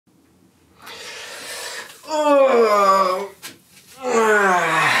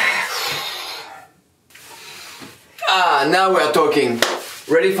Now we are talking.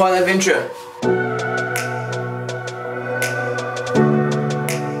 Ready for an adventure?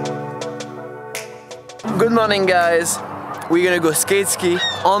 Good morning, guys. We're gonna go skate ski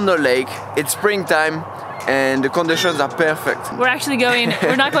on the lake. It's springtime and the conditions are perfect. We're actually going,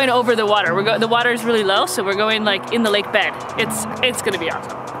 we're not going over the water. The water is really low, so we're going like in the lake bed. It's gonna be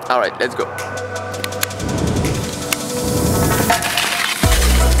awesome. All right, let's go.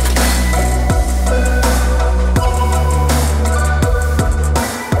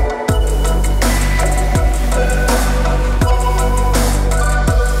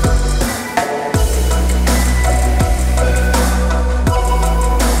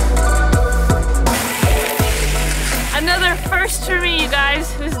 For me, you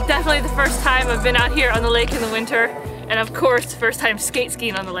guys, this is definitely the first time I've been out here on the lake in the winter, and of course, first time skate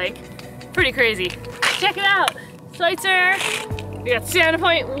skiing on the lake. Pretty crazy. Check it out, Schweitzer. We got Santa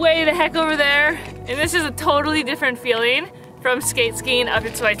Point way the heck over there, and this is a totally different feeling from skate skiing up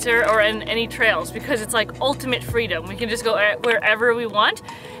at Schweitzer or in any trails because it's like ultimate freedom. We can just go wherever we want,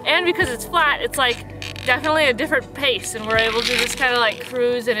 and because it's flat, it's like definitely a different pace, and we're able to just kind of like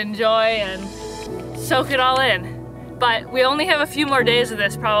cruise and enjoy and soak it all in. But we only have a few more days of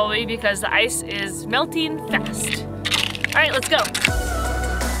this probably because the ice is melting fast. All right, let's go.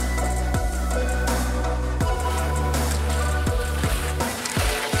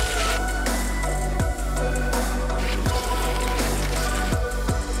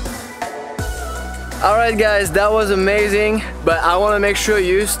 All right, guys, that was amazing, but I want to make sure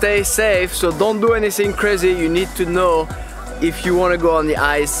you stay safe, so don't do anything crazy. You need to know if you want to go on the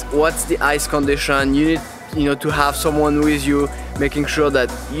ice, what's the ice condition. You need to have someone with you, making sure that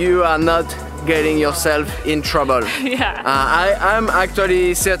you are not getting yourself in trouble. Yeah. I'm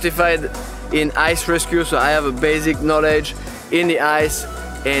actually certified in ice rescue, so I have a basic knowledge in the ice.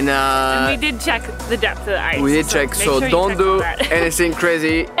 And we did check the depth of the ice. We did check, so don't do anything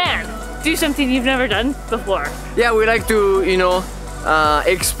crazy. And do something you've never done before. Yeah, we like to,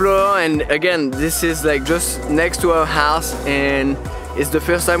 explore, and again, this is like just next to our house, and it's the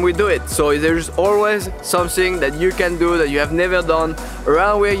first time we do it, so there's always something that you can do that you have never done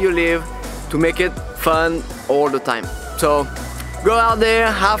around where you live to make it fun all the time. So go out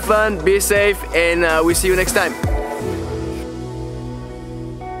there, have fun, be safe, and we see you next time.